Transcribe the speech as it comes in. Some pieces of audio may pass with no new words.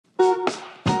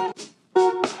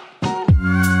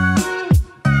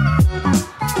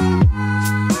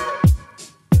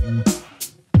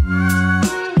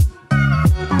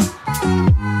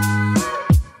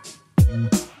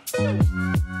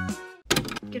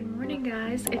morning,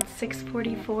 guys. It's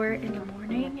 6:44 in the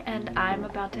morning and I'm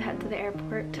about to head to the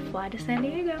airport to fly to San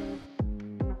Diego.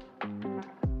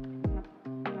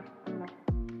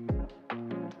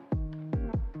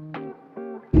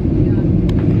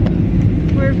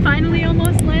 We're finally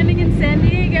almost landing in San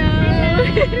Diego.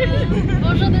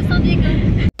 Bonjour de San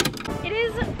Diego. It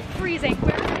is freezing.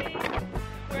 We're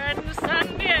in San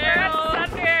Diego.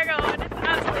 And it's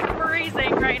absolutely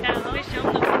freezing right now.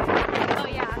 Oh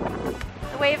yeah.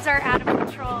 The waves are out of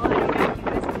control. I don't know if you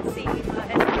guys can see, but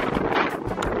yeah.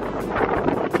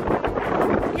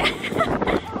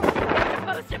 It's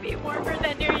supposed to be warmer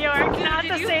than New York, not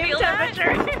the same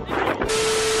temperature.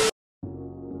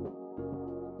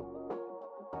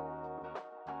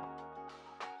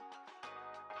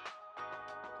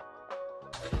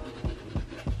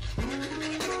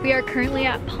 We are currently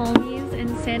at Palmy's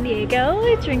in San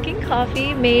Diego, drinking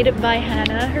coffee made by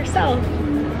Hannah herself.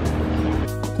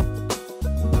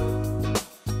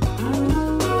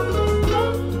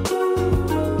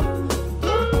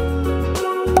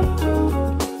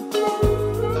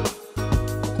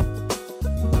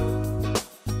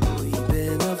 We've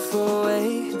been up for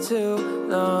way too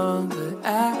long, but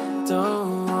I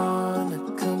don't wanna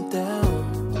come down.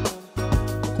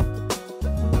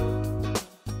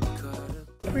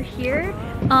 We're here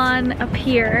on a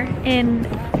pier in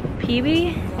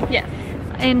PB? Yeah.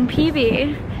 In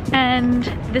PB, and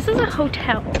this is a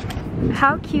hotel.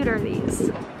 How cute are these?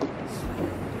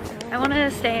 I want to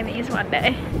stay in these one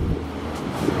day.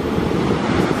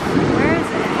 Where is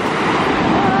it?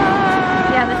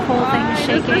 Yeah, the whole thing is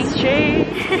shaking.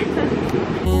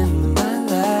 In my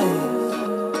life,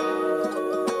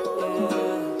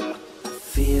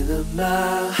 feel a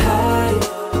mile high.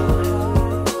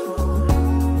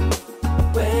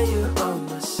 When you're on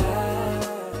my side.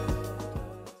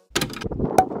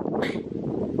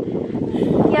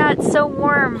 Yeah, it's so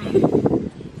warm.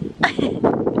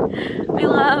 We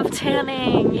love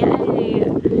tanning, yay.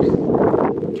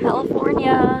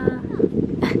 California.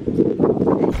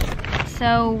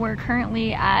 So we're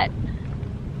currently at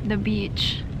the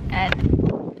beach and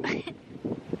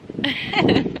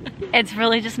it's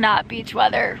really just not beach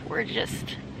weather. We're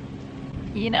just,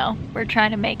 you know, we're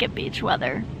trying to make it beach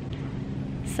weather.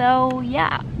 So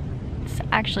yeah, it's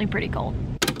actually pretty cold.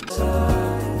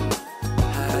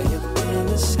 High up in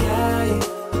the sky,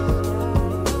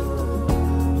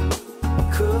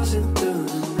 cruising through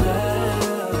the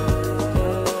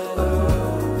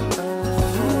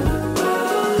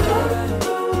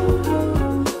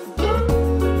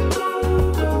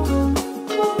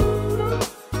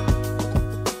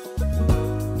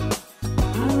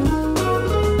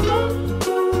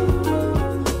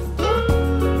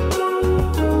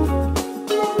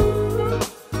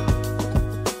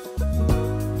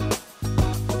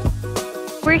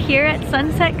We're here at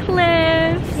Sunset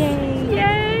Cliffs. Yay!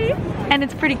 Yay! And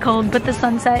it's pretty cold, but the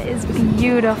sunset is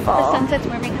beautiful. The sunset's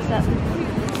warming us up.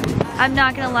 I'm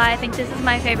not gonna lie, I think this is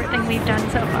my favorite thing we've done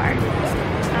so far.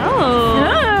 Oh!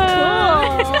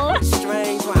 Cool!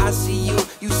 strange when I see you.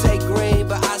 You say green,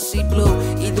 but I see blue.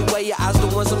 Either way, your eyes the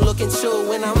ones I'm looking to.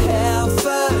 When I'm hell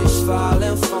first,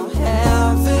 falling from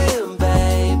heaven,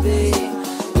 baby.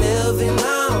 Living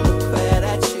on the prayer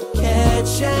that you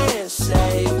catch and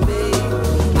save me.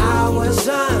 I was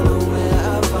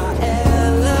unaware of my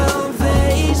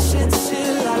elevation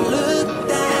till I looked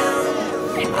down.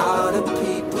 All the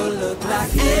people look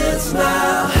like it's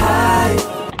now high.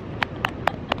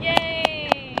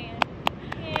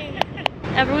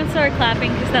 Everyone started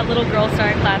clapping because that little girl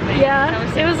started clapping.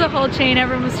 Yeah, it was a whole chain,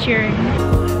 everyone was cheering.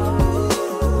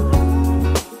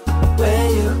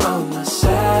 When you're on my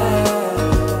side,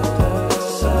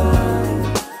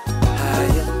 high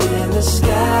up in the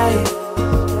sky,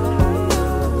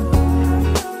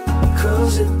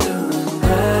 cruising through the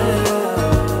night.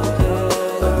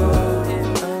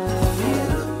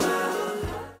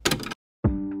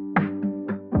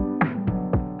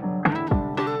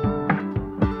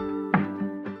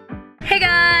 Hey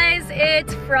guys,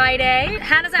 it's Friday.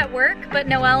 Hannah's at work, but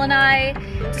Noelle and I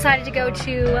decided to go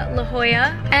to La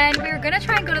Jolla. And we were gonna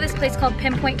try and go to this place called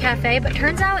Pinpoint Cafe, but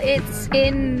turns out it's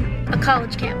in a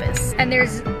college campus and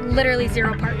there's literally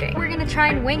zero parking. We're gonna try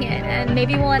and wing it and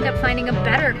maybe we'll end up finding a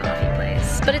better coffee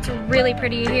place. But it's really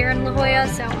pretty here in La Jolla,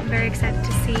 so I'm very excited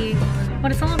to see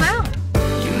what it's all about.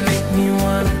 You make me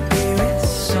wanna be with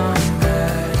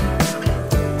somebody,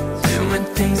 doing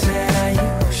things that I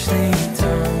usually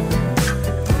don't.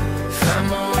 Find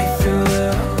my way through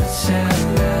the hotel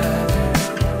lobby,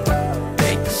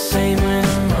 think the same when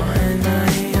I'm on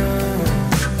my own.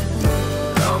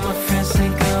 All my friends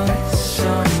think I'm with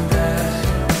somebody,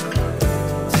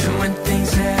 doing things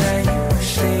that I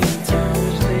usually don't.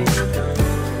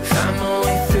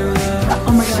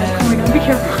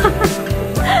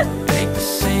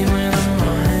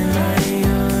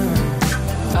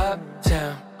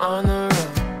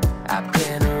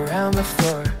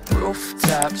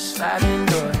 rooftop, sliding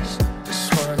doors.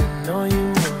 Just wanna know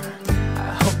you more.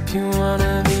 I hope you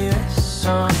wanna be with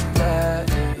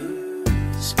somebody,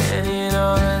 spending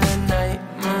all of the night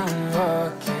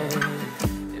moonwalking,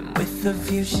 and with the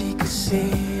view she could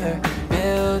see her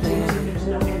building.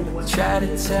 Try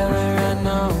to tell her I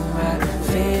know I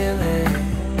feel it.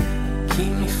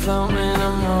 Keep me floating,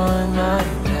 I'm on my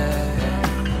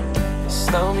back.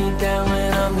 Slow me down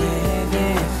when I'm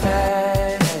living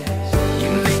fast.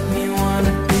 You make me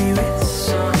wanna be with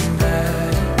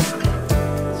somebody,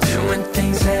 doing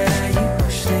things that I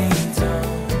usually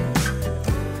don't.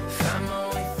 Find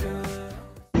my way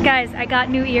through. Guys, I got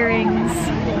new earrings.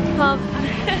 Well,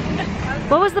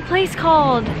 what was the place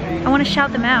called? I want to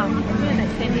shout them out.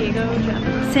 San Diego.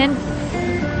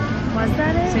 Was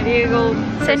that it? San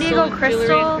Diego Crystal.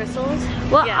 Jewelry and Crystals.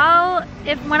 Well, Yeah.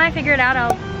 when I figure it out,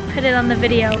 I'll put it on the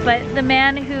video. But the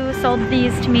man who sold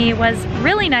these to me was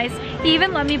really nice. He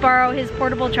even let me borrow his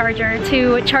portable charger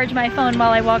to charge my phone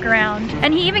while I walk around.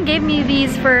 And he even gave me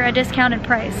these for a discounted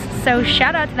price. So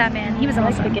shout out to that man. He was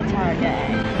awesome. Like the guitar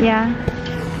guy. Yeah.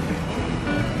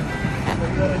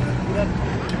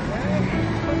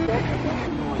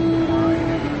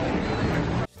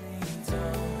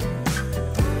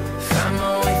 Find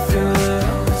my way through the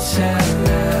hotel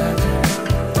lobby.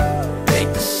 Think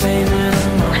the same when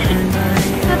I'm on my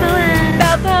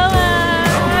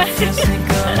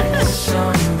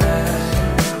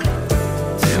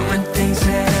doing things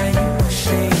that I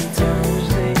usually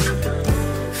don't.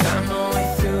 Find my way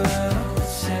through the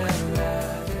hotel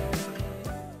lobby.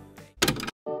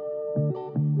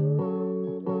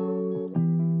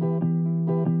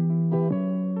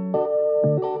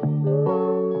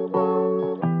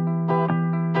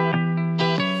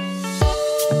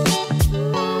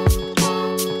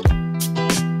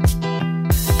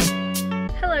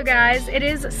 Hello guys, it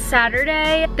is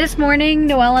Saturday. This morning,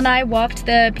 Noelle and I walked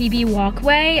the PB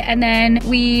walkway and then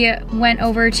we went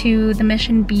over to the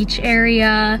Mission Beach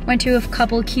area, went to a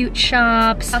couple cute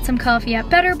shops, got some coffee at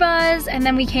Better Buzz, and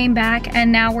then we came back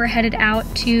and now we're headed out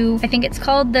to, I think it's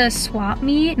called the Swap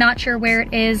Meet. Not sure where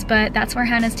it is, but that's where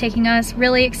Hannah's taking us.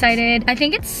 Really excited. I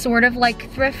think it's sort of like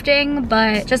thrifting,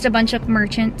 but just a bunch of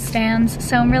merchant stands.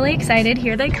 So I'm really excited.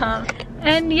 Here they come.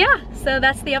 And yeah, so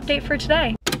that's the update for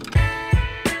today.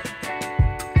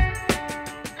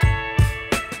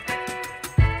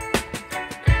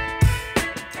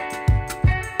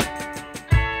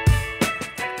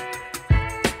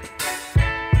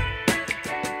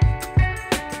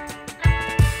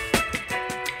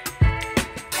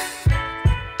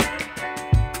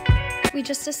 We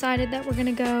just decided that we're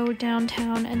gonna go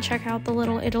downtown and check out the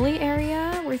Little Italy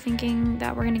area. We're thinking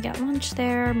that we're gonna get lunch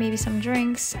there, maybe some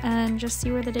drinks, and just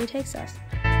see where the day takes us.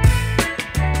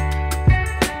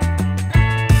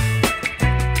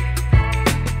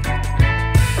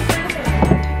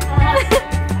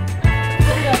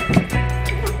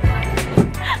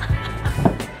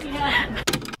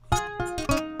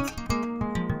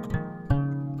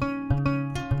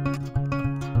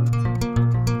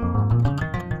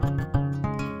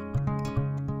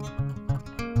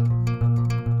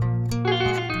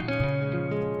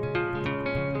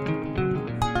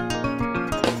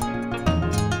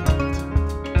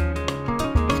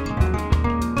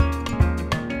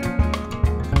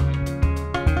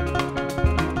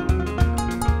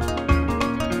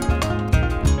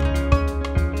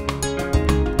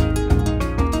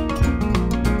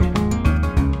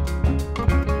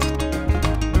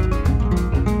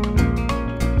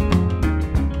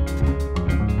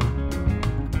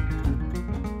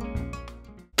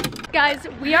 Guys,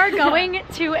 we are going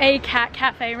to a cat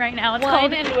cafe right now. It's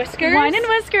called Wine and Whiskers? Wine and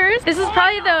Whiskers. This is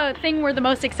probably the thing we're the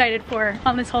most excited for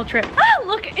on this whole trip. Ah,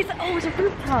 look, it's a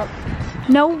rooftop.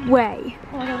 No way.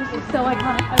 Oh my god, this is so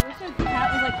iconic. I wish the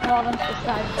cat was like crawled onto the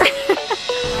side.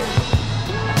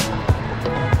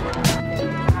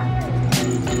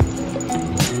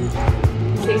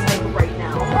 Tastes like right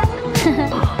now.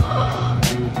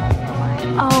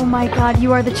 Oh my god,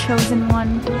 you are the chosen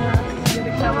one.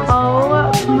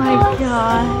 Oh my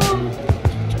god.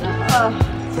 Oh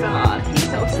god, he's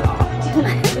so soft.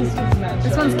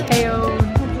 This one's KO.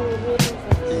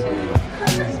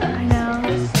 I know.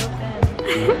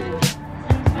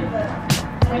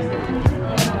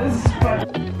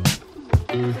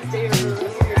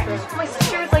 My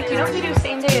sister was like, do you know if we do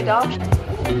same day adoption?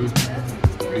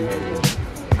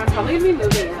 I'm probably gonna be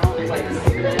moving out like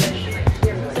soon-ish.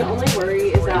 The only worry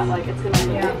is that like it's gonna look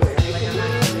weird.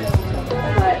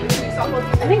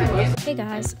 But Hey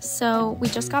guys, so we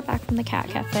just got back from the cat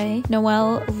cafe.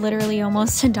 Noelle literally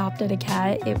almost adopted a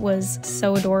cat. It was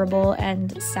so adorable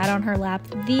and sat on her lap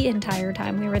the entire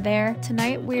time we were there.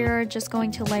 Tonight we're just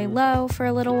going to lay low for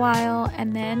a little while,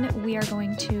 and then we are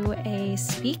going to a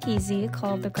speakeasy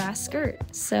called the Grass Skirt.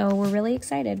 So we're really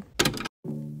excited.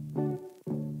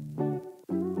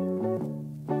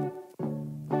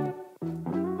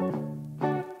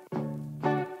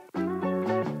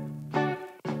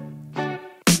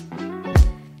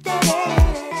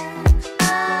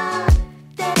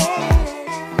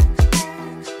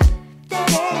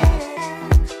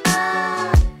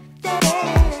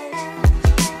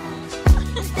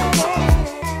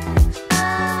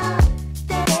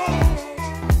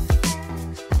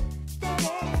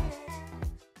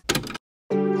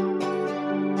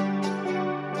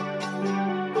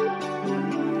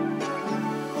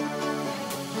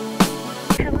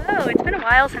 It's been a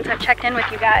while since I've checked in with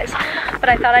you guys, but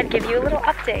I thought I'd give you a little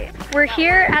update. We're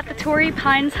here at the Torrey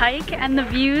Pines hike and the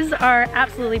views are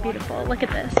absolutely beautiful. Look at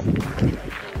this.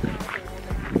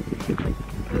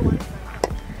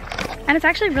 And it's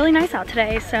actually really nice out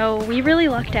today, so we really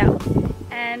lucked out.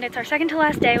 And it's our second to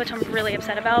last day, which I'm really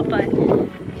upset about, but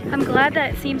I'm glad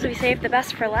that it seems we saved the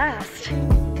best for last.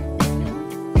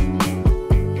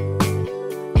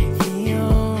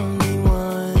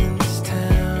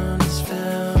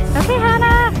 Okay, Hannah!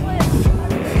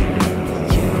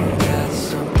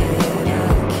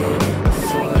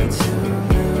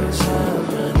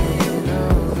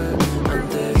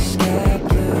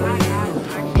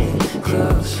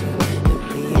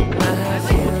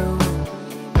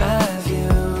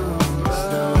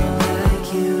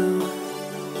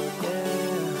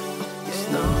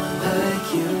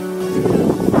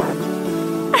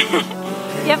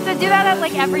 You have to do that at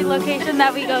like every location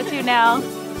that we go to now.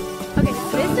 Okay,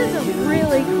 this is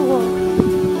really cool.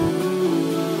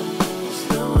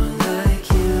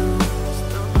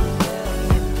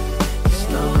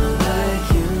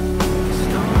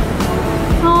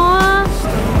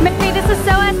 Aww, Mary, this is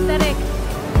so aesthetic.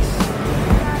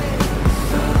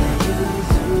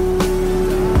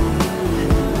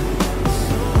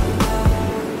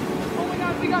 Oh my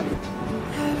God, we got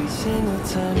every single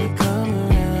time you come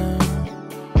around.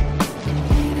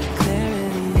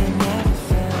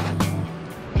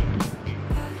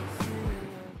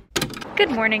 Good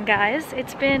morning, guys.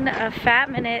 It's been a fat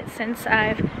minute since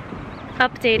I've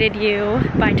updated you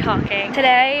by talking.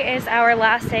 Today is our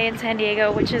last day in San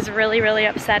Diego, which is really, really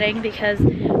upsetting because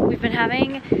we've been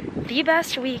having the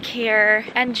best week here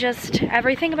and just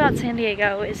everything about San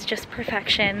Diego is just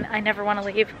perfection. I never want to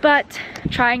leave, but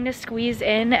trying to squeeze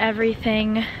in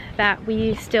everything that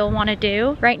we still want to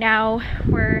do. Right now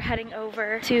we're heading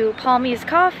over to Palmy's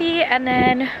Coffee and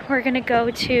then we're gonna go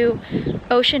to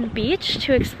Ocean Beach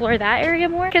to explore that area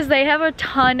more because they have a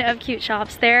ton of cute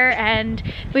shops there and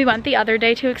we went the other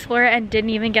day to explore it and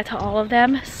didn't even get to all of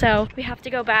them, so we have to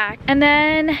go back. And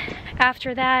then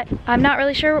after that, I'm not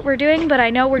really sure what we're doing, but I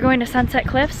know we're going to Sunset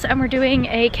Cliffs and we're doing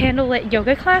a candlelit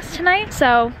yoga class tonight,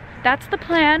 so that's the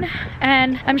plan,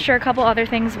 and I'm sure a couple other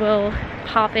things will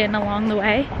pop in along the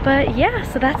way. But yeah,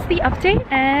 so that's the update,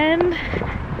 and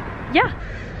yeah.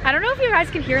 I don't know if you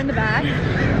guys can hear in the back,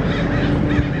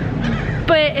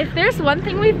 but if there's one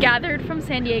thing we've gathered from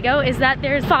San Diego is that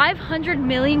there's 500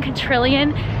 million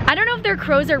quadrillion, I don't know if they're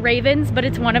crows or ravens, but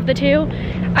it's one of the two.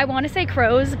 I want to say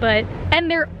crows, but, and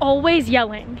they're always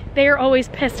yelling. They are always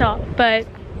pissed off, but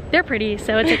they're pretty,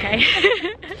 so it's okay.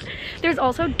 There's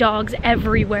also dogs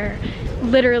everywhere,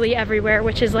 literally everywhere,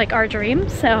 which is like our dream,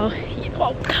 so,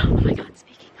 oh my God,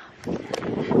 speaking of.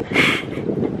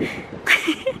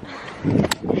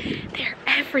 They're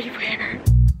everywhere.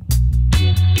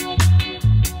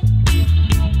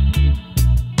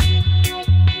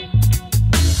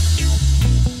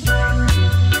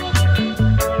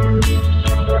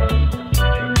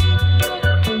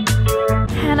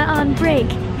 Hannah on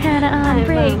break. Hannah on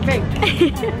break.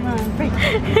 Hannah on break.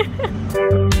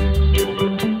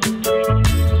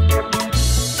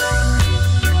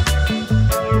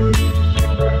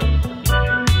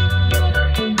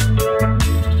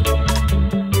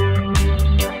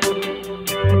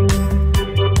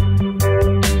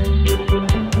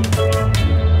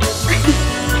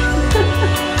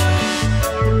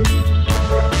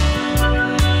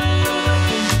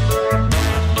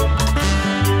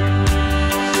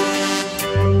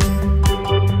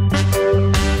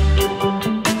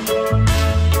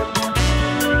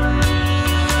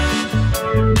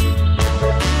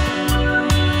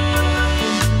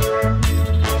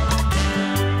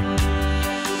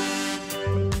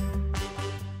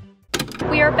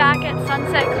 back at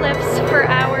Sunset Cliffs for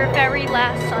our very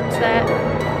last sunset.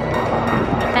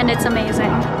 And it's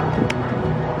amazing.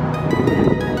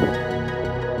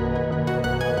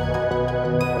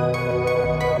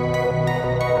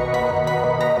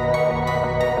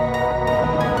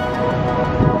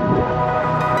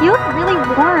 You look really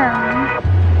warm.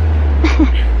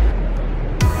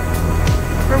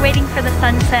 We're waiting for the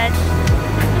sunset.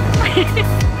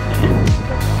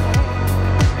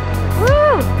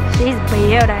 Woo! She's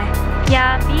beautiful.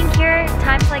 Yeah, being here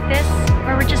times like this,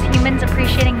 where we're just humans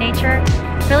appreciating nature,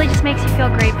 really just makes you feel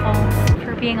grateful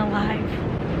for being alive.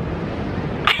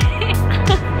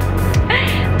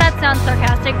 That sounds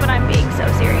sarcastic, but I'm being so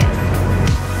serious.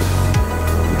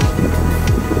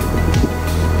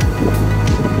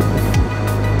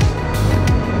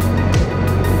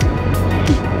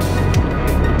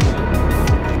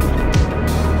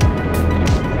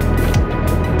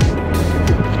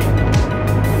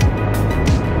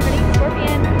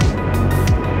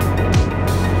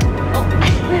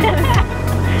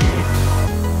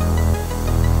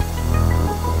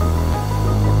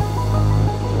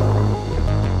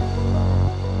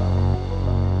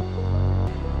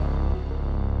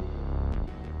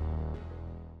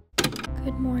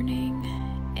 Good morning.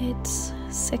 It's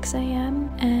 6 a.m.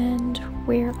 and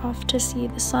we're off to see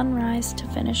the sunrise to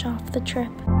finish off the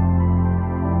trip.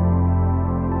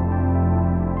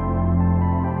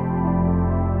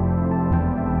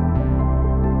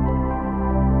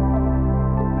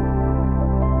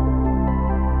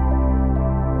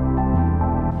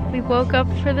 We woke up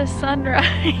for the sunrise.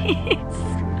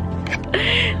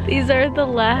 These are the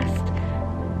last.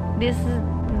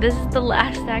 This is the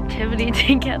last activity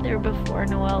together before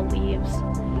Noelle leaves.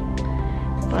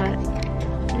 But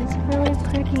it's really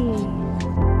pretty.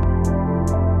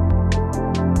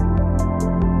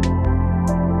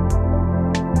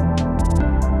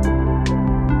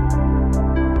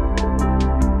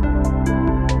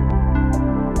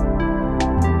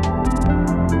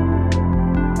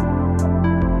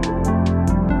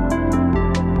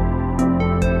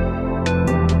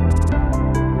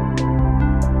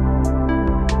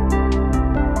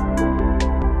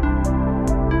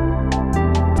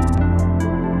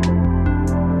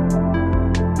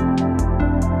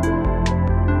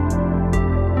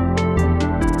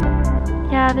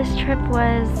 Yeah, this trip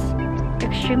was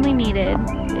extremely needed.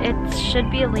 It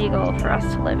should be illegal for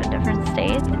us to live in different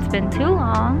states. It's been too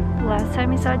long. The last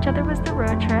time we saw each other was the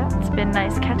road trip. It's been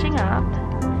nice catching up.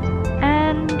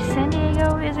 And San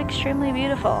Diego is extremely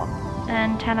beautiful.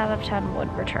 And 10 out of 10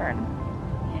 would return.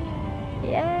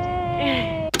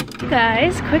 Yay!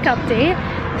 Guys, quick update.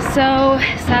 So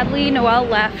sadly Noelle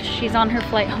left. She's on her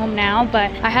flight home now, but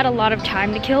I had a lot of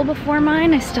time to kill before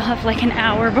mine. I still have like an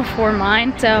hour before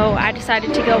mine. So I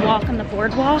decided to go walk on the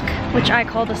boardwalk, which I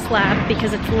call the slab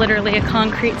because it's literally a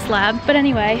concrete slab. But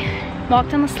anyway,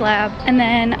 walked on the slab and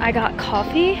then I got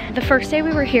coffee. The first day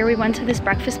we were here, we went to this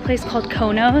breakfast place called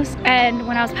Kono's, and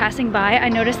when I was passing by, I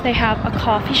noticed they have a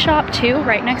coffee shop too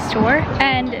right next door,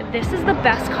 and this is the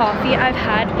best coffee I've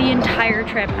had the entire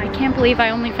trip. I can't believe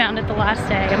I only found it the last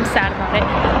day. I'm sad about it,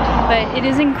 but it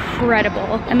is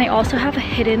incredible. And they also have a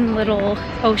hidden little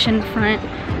oceanfront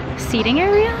seating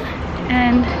area,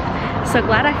 and so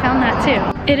glad I found that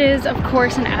too. It is, of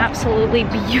course, an absolutely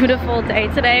beautiful day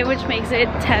today, which makes it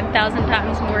 10,000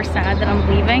 times more sad that I'm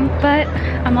leaving. But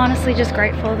I'm honestly just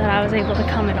grateful that I was able to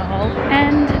come at all.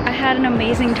 And I had an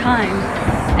amazing time.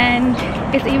 And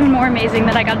it's even more amazing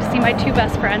that I got to see my two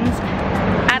best friends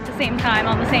at the same time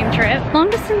on the same trip. Long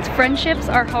distance friendships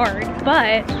are hard,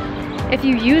 but if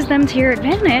you use them to your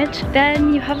advantage,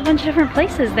 then you have a bunch of different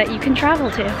places that you can travel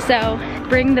to. So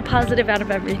bring the positive out of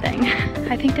everything.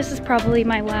 I think this is probably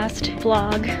my last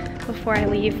vlog before I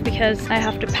leave because I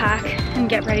have to pack and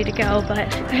get ready to go.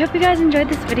 But I hope you guys enjoyed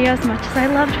this video as much as I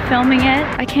loved filming it.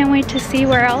 I can't wait to see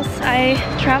where else I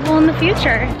travel in the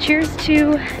future. Cheers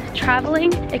to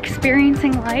traveling,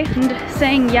 experiencing life, and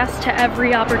saying yes to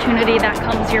every opportunity that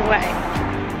comes your way.